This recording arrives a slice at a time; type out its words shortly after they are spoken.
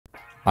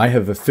I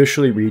have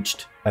officially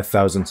reached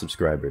 1,000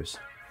 subscribers.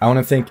 I want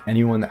to thank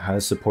anyone that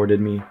has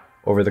supported me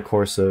over the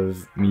course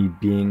of me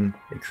being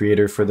a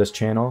creator for this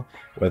channel,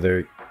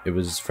 whether it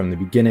was from the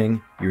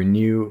beginning, you're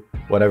new,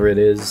 whatever it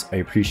is. I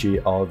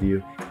appreciate all of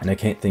you, and I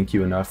can't thank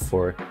you enough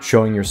for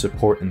showing your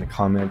support in the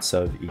comments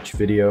of each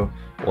video,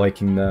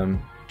 liking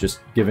them,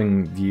 just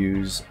giving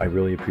views. I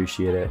really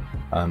appreciate it.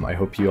 I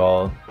hope you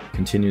all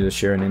continue to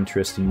share an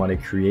interest in what I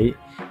create,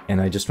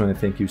 and I just want to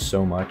thank you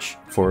so much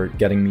for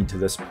getting me to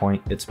this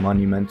point. It's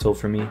monumental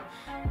for me,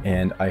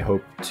 and I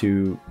hope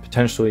to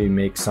potentially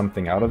make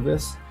something out of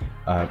this.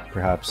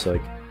 Perhaps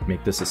like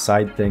make this a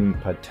side thing,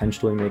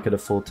 potentially make it a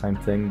full-time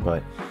thing,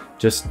 but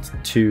just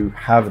to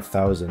have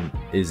 1,000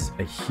 is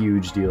a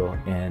huge deal,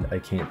 and I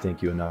can't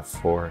thank you enough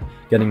for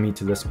getting me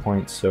to this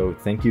point. So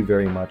thank you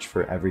very much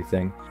for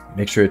everything.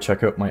 Make sure to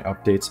check out my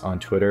updates on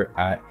Twitter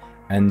at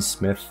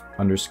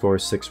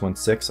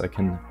nsmith_616. I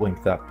can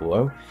link that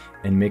below,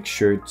 and make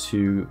sure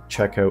to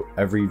check out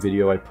every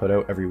video I put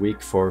out every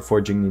week for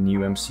Forging the New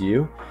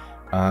MCU,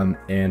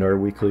 and our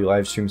weekly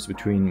live streams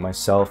between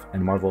myself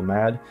and Marvel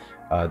Mad.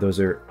 Those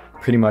are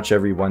pretty much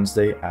every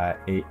Wednesday at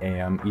 8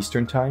 AM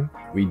Eastern time.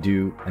 We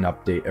do an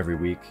update every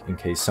week in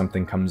case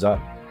something comes up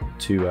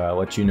to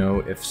let you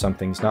know if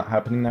something's not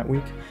happening that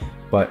week.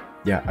 But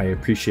yeah, I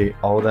appreciate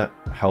all that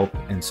help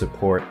and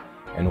support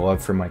and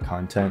love for my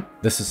content.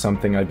 This is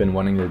something I've been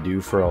wanting to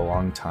do for a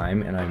long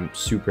time, and I'm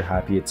super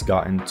happy it's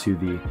gotten to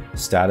the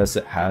status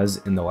it has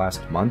in the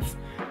last month.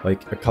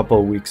 Like a couple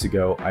of weeks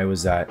ago, I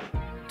was at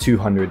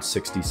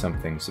 260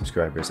 something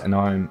subscribers, and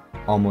now I'm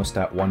almost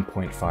at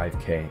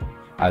 1.5K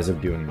as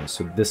of doing this.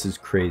 So this is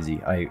crazy.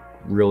 I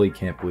really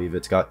can't believe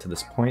it's got to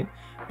this point,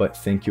 but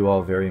thank you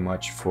all very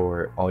much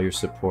for all your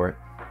support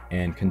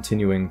and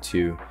continuing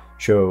to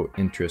show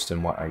interest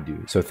in what I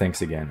do. So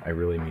thanks again. I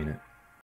really mean it.